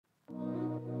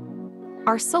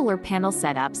are solar panel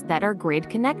setups that are grid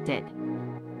connected.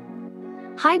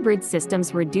 Hybrid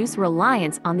systems reduce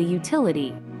reliance on the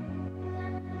utility.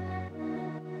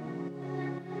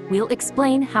 We'll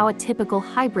explain how a typical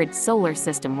hybrid solar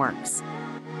system works,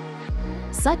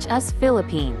 such as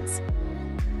Philippines.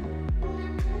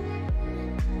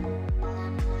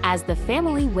 As the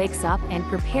family wakes up and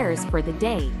prepares for the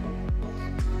day,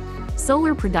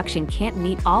 solar production can't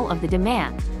meet all of the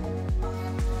demand.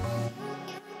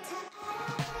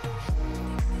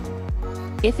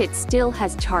 If it still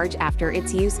has charge after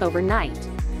its use overnight,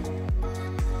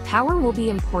 power will be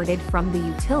imported from the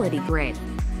utility grid.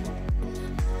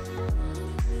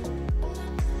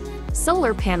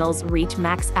 Solar panels reach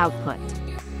max output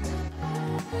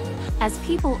as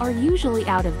people are usually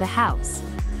out of the house,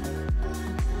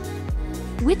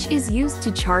 which is used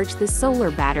to charge the solar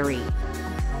battery,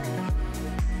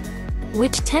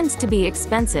 which tends to be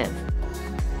expensive.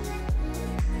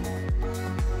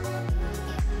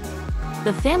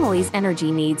 The family's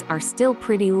energy needs are still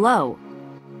pretty low,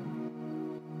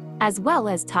 as well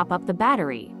as top up the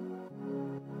battery.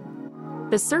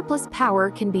 The surplus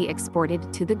power can be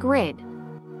exported to the grid.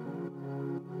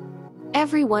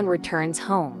 Everyone returns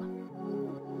home.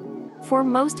 For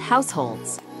most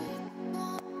households,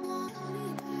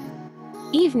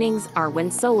 evenings are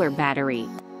when solar battery,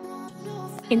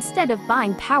 instead of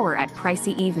buying power at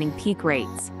pricey evening peak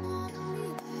rates,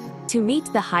 to meet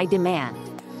the high demand,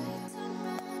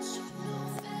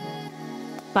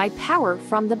 buy power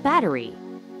from the battery.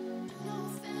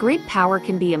 Grid power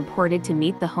can be imported to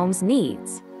meet the home's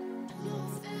needs.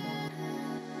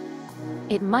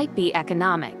 It might be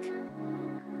economic.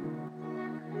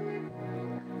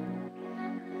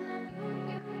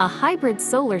 A hybrid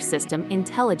solar system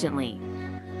intelligently.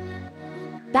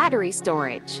 Battery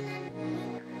storage.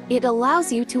 It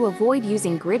allows you to avoid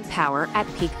using grid power at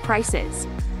peak prices.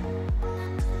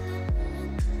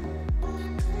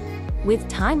 With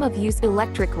time-of-use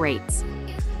electric rates.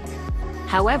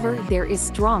 However, there is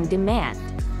strong demand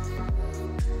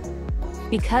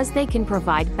because they can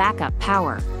provide backup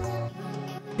power.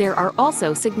 There are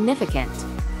also significant,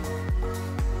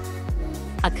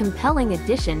 a compelling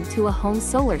addition to a home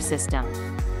solar system.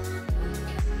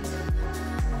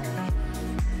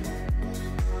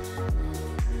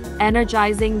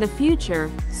 Energizing the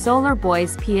future, Solar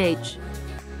Boys PH.